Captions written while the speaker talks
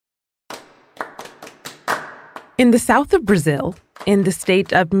In the south of Brazil, in the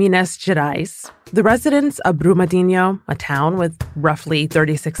state of Minas Gerais, the residents of Brumadinho, a town with roughly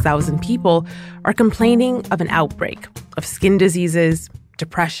 36,000 people, are complaining of an outbreak of skin diseases,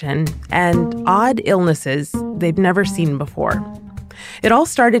 depression, and odd illnesses they've never seen before. It all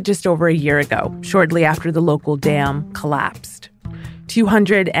started just over a year ago, shortly after the local dam collapsed.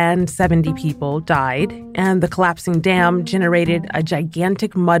 270 people died, and the collapsing dam generated a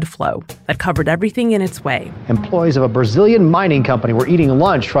gigantic mud flow that covered everything in its way. Employees of a Brazilian mining company were eating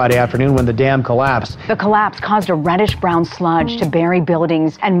lunch Friday afternoon when the dam collapsed. The collapse caused a reddish-brown sludge to bury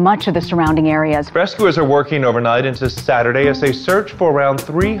buildings and much of the surrounding areas. Rescuers are working overnight into Saturday as they search for around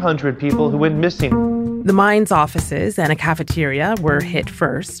 300 people who went missing. The mine's offices and a cafeteria were hit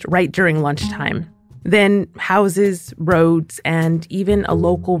first, right during lunchtime. Then houses, roads, and even a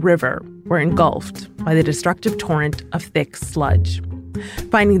local river were engulfed by the destructive torrent of thick sludge.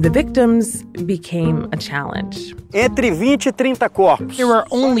 Finding the victims became a challenge. Entre 20 e 30 corpos. There were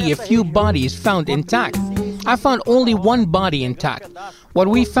only a few bodies found intact. I found only one body intact. What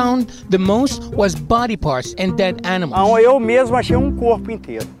we found the most was body parts and dead animals. Eu mesmo achei corpo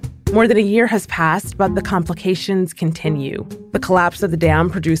inteiro. More than a year has passed, but the complications continue. The collapse of the dam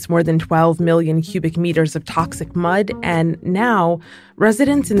produced more than 12 million cubic meters of toxic mud, and now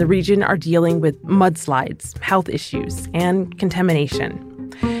residents in the region are dealing with mudslides, health issues, and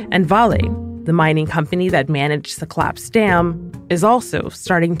contamination. And Vale, the mining company that managed the collapsed dam, is also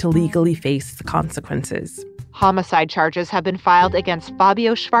starting to legally face the consequences. Homicide charges have been filed against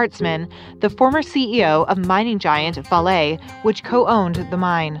Fabio Schwartzman, the former CEO of mining giant Vale, which co-owned the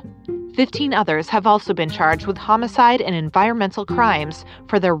mine. 15 others have also been charged with homicide and environmental crimes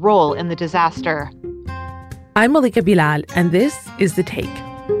for their role in the disaster. I'm Malika Bilal, and this is The Take.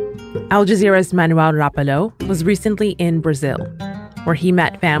 Al Jazeera's Manuel Rapallo was recently in Brazil, where he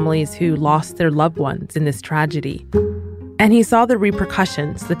met families who lost their loved ones in this tragedy. And he saw the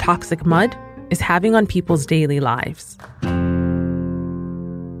repercussions the toxic mud is having on people's daily lives.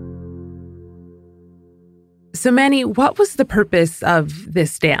 So Manny, what was the purpose of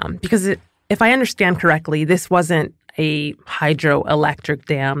this dam? Because if I understand correctly, this wasn't a hydroelectric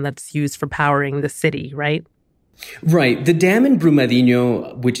dam that's used for powering the city, right? Right. The dam in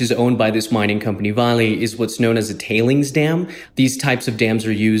Brumadinho, which is owned by this mining company, Vale, is what's known as a tailings dam. These types of dams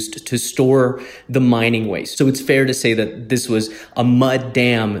are used to store the mining waste. So it's fair to say that this was a mud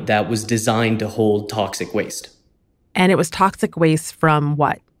dam that was designed to hold toxic waste. And it was toxic waste from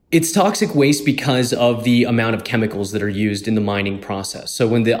what? It's toxic waste because of the amount of chemicals that are used in the mining process. So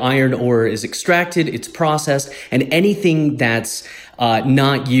when the iron ore is extracted, it's processed, and anything that's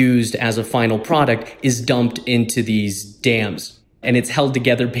not used as a final product is dumped into these dams. And it's held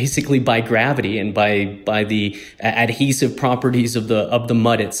together basically by gravity and by the adhesive properties of the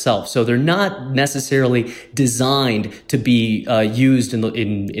mud itself. So they're not necessarily designed to be used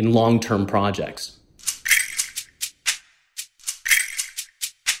in long-term projects.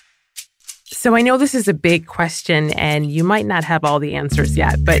 So I know this is a big question and you might not have all the answers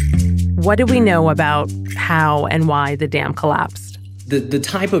yet, but what do we know about how and why the dam collapsed? The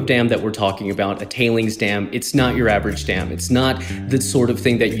type of dam that we're talking about, a tailings dam, it's not your average dam. It's not the sort of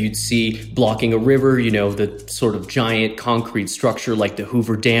thing that you'd see blocking a river, the sort of giant concrete structure like the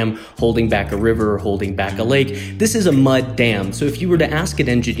Hoover Dam holding back a river or holding back a lake. This is a mud dam. So if you were to ask an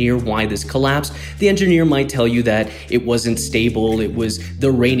engineer why this collapsed, the engineer might tell you that it wasn't stable, it was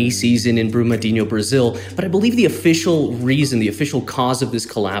the rainy season in Brumadinho, Brazil. But I believe the official reason, the official cause of this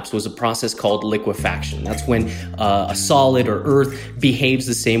collapse was a process called liquefaction. That's when a solid or earth behaves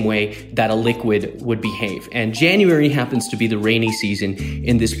the same way that a liquid would behave. And January happens to be the rainy season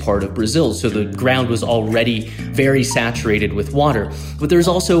in this part of Brazil, so the ground was already very saturated with water. But there's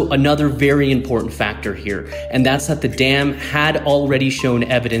also another very important factor here, and that's that the dam had already shown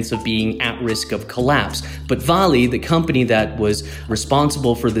evidence of being at risk of collapse. But Vale, the company that was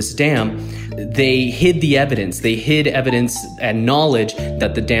responsible for this dam, they hid the evidence. They hid evidence and knowledge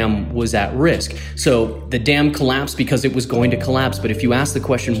that the dam was at risk. So the dam collapsed because it was going to collapse. But if you ask the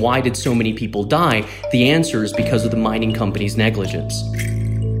question, why did so many people die? The answer is because of the mining company's negligence.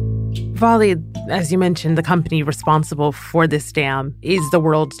 Vale, as you mentioned, the company responsible for this dam is the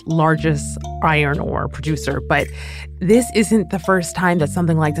world's largest iron ore producer. But this isn't the first time that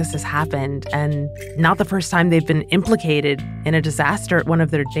something like this has happened, and not the first time they've been implicated in a disaster at one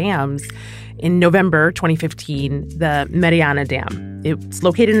of their dams. In November 2015, the Mariana Dam, it's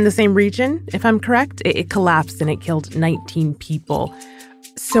located in the same region, if I'm correct. It collapsed and it killed 19 people.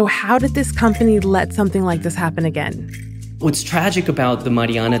 So how did this company let something like this happen again? What's tragic about the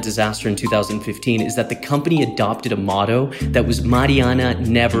Mariana disaster in 2015 is that the company adopted a motto that was Mariana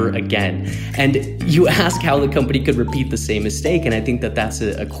never again. And you ask how the company could repeat the same mistake, and I think that that's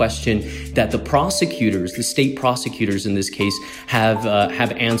a question that the prosecutors, the state prosecutors in this case, have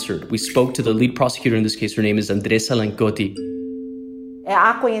answered. We spoke to the lead prosecutor in this case. Her name is Andressa Lancotti.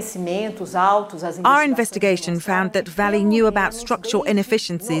 Our investigation found that Vale knew about structural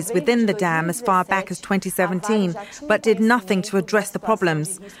inefficiencies within the dam as far back as 2017, but did nothing to address the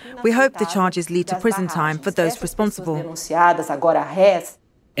problems. We hope the charges lead to prison time for those responsible.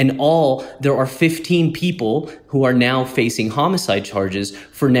 In all, there are 15 people who are now facing homicide charges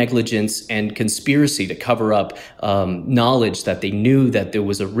for negligence and conspiracy to cover up knowledge that they knew that there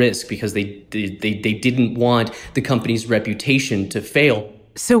was a risk because they didn't want the company's reputation to fail.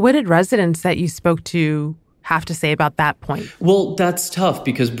 So what did residents that you spoke to have to say about that point? Well, that's tough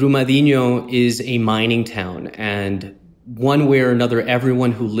because Brumadinho is a mining town, and one way or another,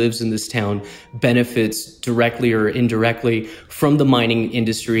 everyone who lives in this town benefits directly or indirectly from the mining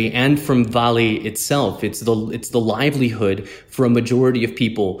industry and from Vale itself. It's the livelihood for a majority of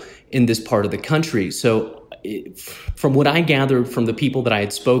people in this part of the country. So from what I gathered from the people that I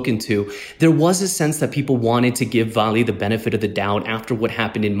had spoken to, there was a sense that people wanted to give Vale the benefit of the doubt after what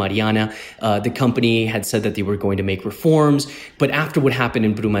happened in Mariana. The company had said that they were going to make reforms, but after what happened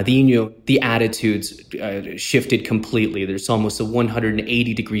in Brumadinho, the attitudes shifted completely. There's almost a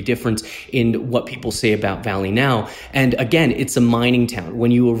 180-degree difference in what people say about Vale now. And again, it's a mining town. When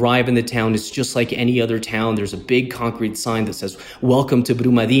you arrive in the town, it's just like any other town. There's a big concrete sign that says, "Welcome to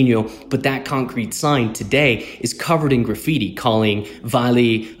Brumadinho," but that concrete sign today is covered in graffiti calling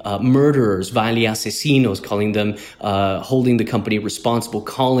Vale murderers, Vale asesinos, calling them, holding the company responsible,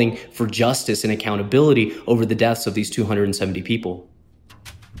 calling for justice and accountability over the deaths of these 270 people.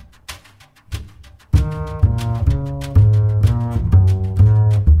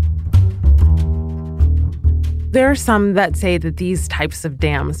 There are some that say that these types of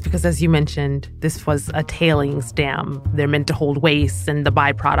dams, because as you mentioned, this was a tailings dam, they're meant to hold waste and the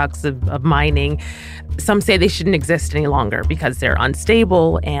byproducts of mining. Some say they shouldn't exist any longer because they're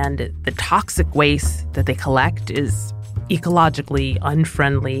unstable and the toxic waste that they collect is ecologically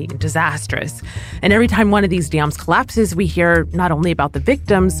unfriendly, disastrous. And every time one of these dams collapses, we hear not only about the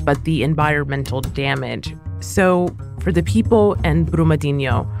victims, but the environmental damage. So for the people in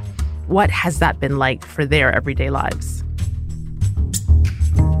Brumadinho, what has that been like for their everyday lives?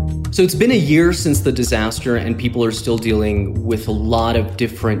 So it's been a year since the disaster, and people are still dealing with a lot of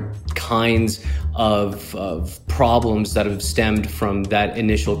different kinds of problems that have stemmed from that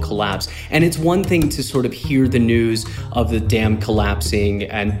initial collapse. And it's one thing to sort of hear the news of the dam collapsing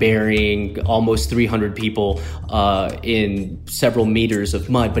and burying almost 300 people in several meters of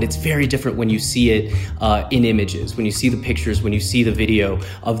mud, but it's very different when you see it in images, when you see the pictures, when you see the video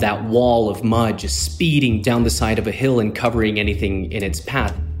of that wall of mud just speeding down the side of a hill and covering anything in its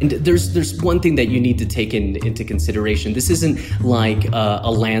path. And there's one thing that you need to take into consideration. This isn't like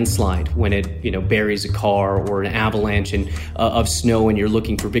a landslide when it buries a car, or an avalanche of snow and you're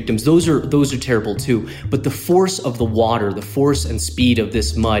looking for victims. Those are terrible too. But the force of the water, the force and speed of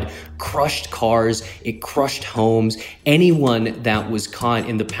this mud crushed cars, it crushed homes. Anyone that was caught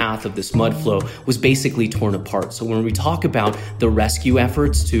in the path of this mud flow was basically torn apart. So when we talk about the rescue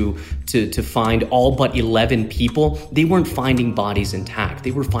efforts to find all but 11 people, they weren't finding bodies intact.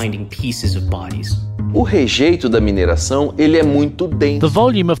 They were finding pieces of bodies. O rejeito da mineração, ele é muito denso. The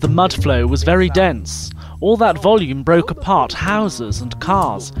volume of the mud flow was very dense. All that volume broke apart houses and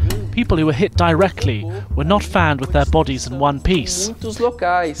cars. People who were hit directly were not found with their bodies in one piece. Muitos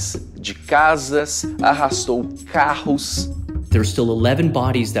locais de casas, arrastou carros. There's still 11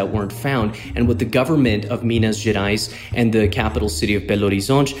 bodies that weren't found. And what the government of Minas Gerais and the capital city of Belo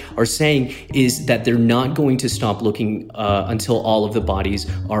Horizonte are saying is that they're not going to stop looking until all of the bodies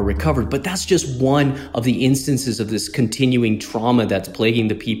are recovered. But that's just one of the instances of this continuing trauma that's plaguing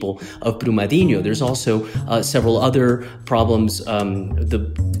the people of Brumadinho. There's also several other problems.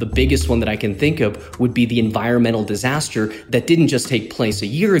 The biggest one that I can think of would be the environmental disaster that didn't just take place a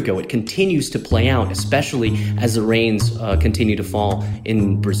year ago. It continues to play out, especially as the rains continue to fall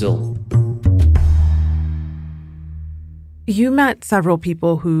in Brazil. You met several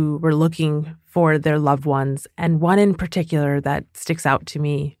people who were looking for their loved ones, and one in particular that sticks out to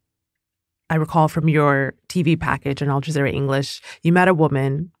me. I recall from your TV package in Al Jazeera English, you met a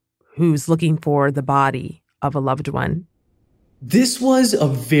woman who's looking for the body of a loved one. This was a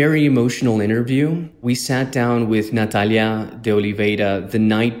very emotional interview. We sat down with Natalia de Oliveira the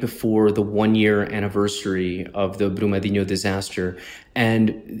night before the 1-year anniversary of the Brumadinho disaster.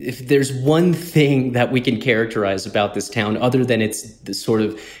 And if there's one thing that we can characterize about this town, other than it's the sort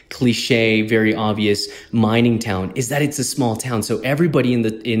of cliche, very obvious mining town, is that it's a small town. So everybody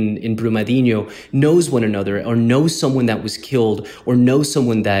in Brumadinho knows one another, or knows someone that was killed, or knows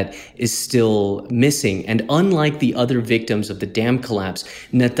someone that is still missing. And unlike the other victims of the dam collapse,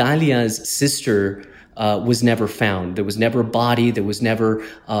 Natalia's sister was never found. There was never a body. There was never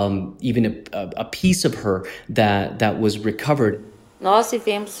even a piece of her that was recovered. We count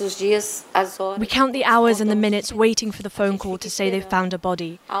the hours and the minutes waiting for the phone call to say they've found a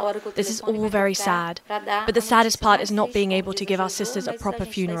body. This is all very sad, but the saddest part is not being able to give our sisters a proper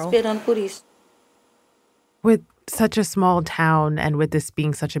funeral. With such a small town and with this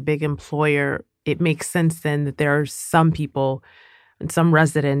being such a big employer, it makes sense then that there are some people and some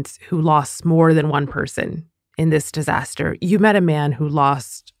residents who lost more than one person in this disaster. You met a man who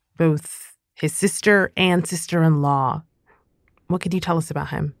lost both his sister and sister-in-law. What could you tell us about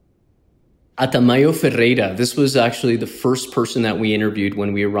him? Atamayo Ferreira, this was actually the first person that we interviewed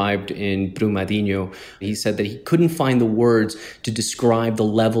when we arrived in Brumadinho. He said that he couldn't find the words to describe the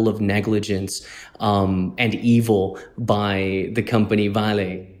level of negligence and evil by the company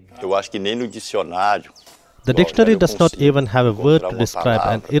Vale. The dictionary does not even have a word to describe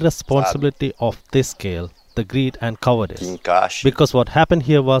an irresponsibility of this scale, the greed and cowardice, because what happened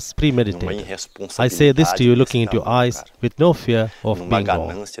here was premeditated. I say this to you looking into your eyes with no fear of being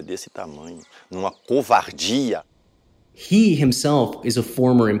wrong. He himself is a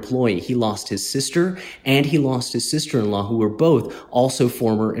former employee. He lost his sister and he lost his sister-in-law, who were both also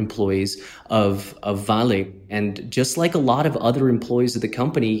former employees of Vale. And just like a lot of other employees of the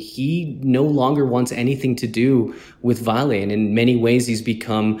company, he no longer wants anything to do with Vale. And in many ways, he's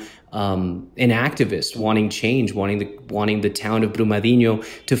become an activist, wanting change, wanting the town of Brumadinho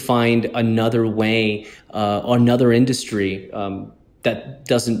to find another way, another industry that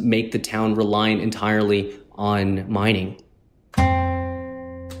doesn't make the town reliant entirely on mining.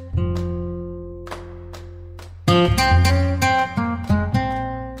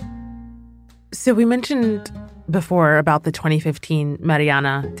 So we mentioned before about the 2015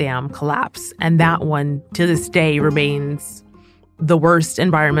 Mariana Dam collapse, and that one to this day remains the worst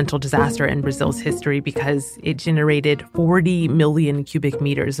environmental disaster in Brazil's history because it generated 40 million cubic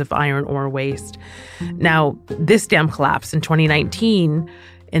meters of iron ore waste. Now, this dam collapse in 2019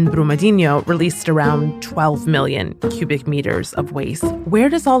 in Brumadinho released around 12 million cubic meters of waste. Where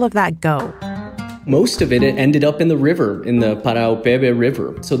does all of that go? Most of it ended up in the river, in the Paraopeba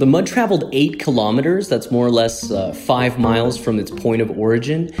River. So the mud traveled 8 kilometers. That's more or less 5 miles from its point of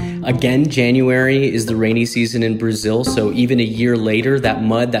origin. Again, January is the rainy season in Brazil. So even a year later, that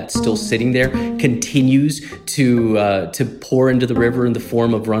mud that's still sitting there continues to pour into the river in the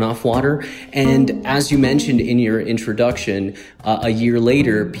form of runoff water. And as you mentioned in your introduction, a year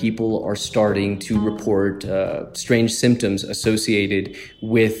later, people are starting to report strange symptoms associated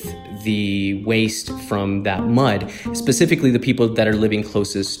with the waste from that mud, specifically the people that are living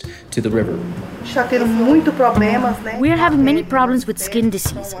closest to the river. We are having many problems with skin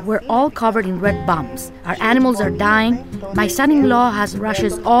disease. We're all covered in red bumps. Our animals are dying. My son-in-law has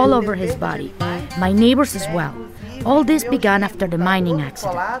rashes all over his body. My neighbors as well. All this began after the mining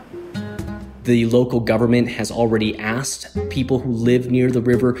accident. The local government has already asked people who live near the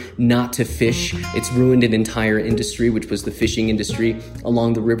river not to fish. It's ruined an entire industry, which was the fishing industry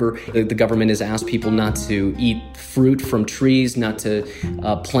along the river. The government has asked people not to eat fruit from trees, not to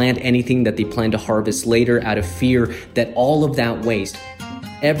plant anything that they plan to harvest later out of fear that all of that waste,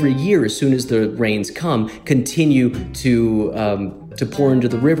 every year, as soon as the rains come, continue to pour into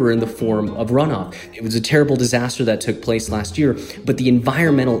the river in the form of runoff. It was a terrible disaster that took place last year, but the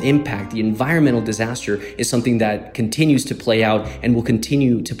environmental impact, the environmental disaster is something that continues to play out and will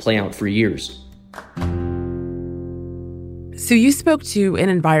continue to play out for years. So you spoke to an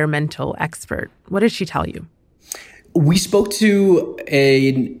environmental expert. What did she tell you? We spoke to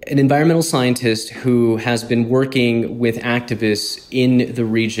an environmental scientist who has been working with activists in the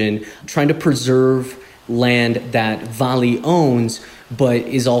region, trying to preserve land that Vale owns, but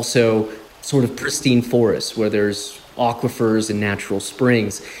is also sort of pristine forests where there's aquifers and natural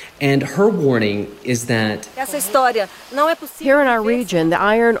springs. And her warning is that here in our region, the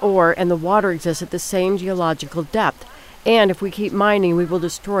iron ore and the water exist at the same geological depth. And if we keep mining, we will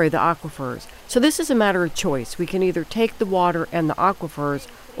destroy the aquifers. So this is a matter of choice. We can either take the water and the aquifers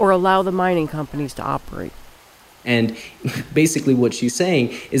or allow the mining companies to operate. And basically what she's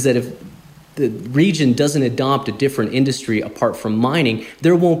saying is that if the region doesn't adopt a different industry apart from mining,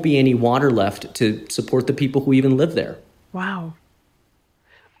 there won't be any water left to support the people who even live there. Wow.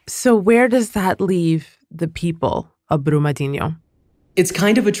 So where does that leave the people of Brumadinho? It's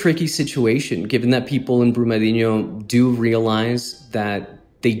kind of a tricky situation, given that people in Brumadinho do realize that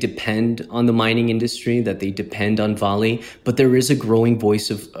they depend on the mining industry, that they depend on Vale, but there is a growing voice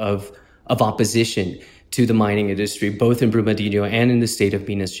of opposition to the mining industry, both in Brumadinho and in the state of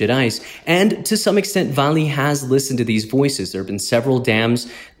Minas Gerais. And to some extent, Vale has listened to these voices. There have been several dams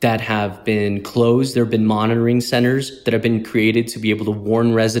that have been closed. There have been monitoring centers that have been created to be able to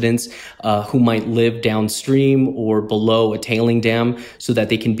warn residents who might live downstream or below a tailing dam so that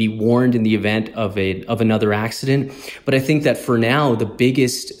they can be warned in the event of another accident. But I think that for now, the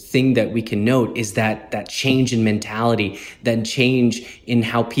biggest thing that we can note is that change in mentality, that change in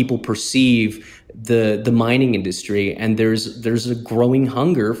how people perceive the mining industry, and there's a growing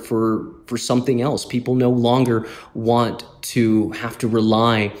hunger for something else. People no longer want to have to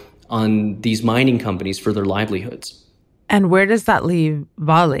rely on these mining companies for their livelihoods. And where does that leave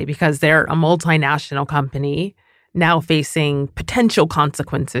Vale? Because they're a multinational company now facing potential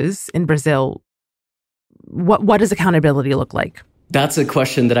consequences in Brazil. What does accountability look like? That's a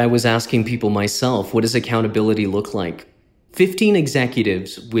question that I was asking people myself. What does accountability look like? 15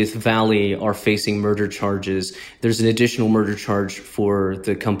 executives with Vale are facing murder charges. There's an additional murder charge for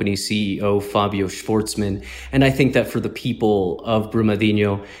the company's CEO, Fabio Schwartzman. And I think that for the people of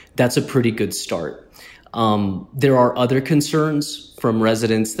Brumadinho, that's a pretty good start. There are other concerns from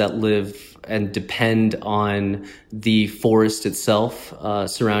residents that live and depend on the forest itself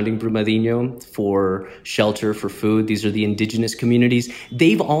surrounding Brumadinho for shelter, for food. These are the indigenous communities.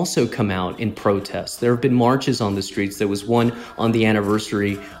 They've also come out in protest. There have been marches on the streets. There was one on the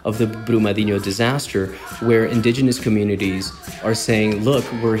anniversary of the Brumadinho disaster where indigenous communities are saying, look,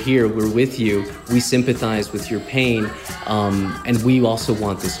 we're here, we're with you, we sympathize with your pain, and we also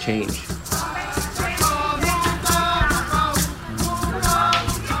want this change.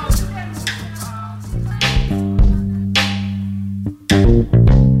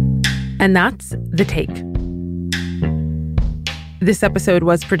 And that's The Take. This episode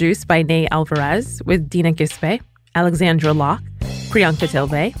was produced by Ney Alvarez with Dina Gispe, Alexandra Locke, Priyanka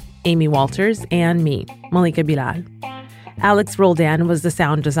Tilve, Amy Walters, and me, Malika Bilal. Alex Roldan was the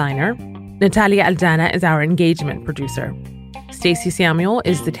sound designer. Natalia Aldana is our engagement producer. Stacey Samuel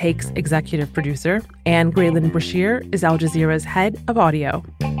is The Take's executive producer, and Graylin Brashear is Al Jazeera's head of audio.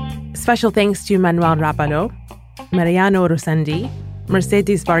 Special thanks to Manuel Rapalo, Mariano Rosendi,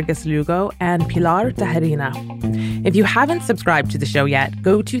 Mercedes Vargas Lugo, and Pilar Tajarina. If you haven't subscribed to the show yet,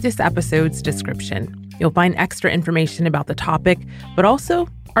 go to this episode's description. You'll find extra information about the topic, but also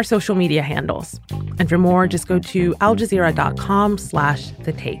our social media handles. And for more, just go to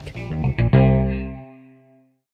aljazeera.com/thetake.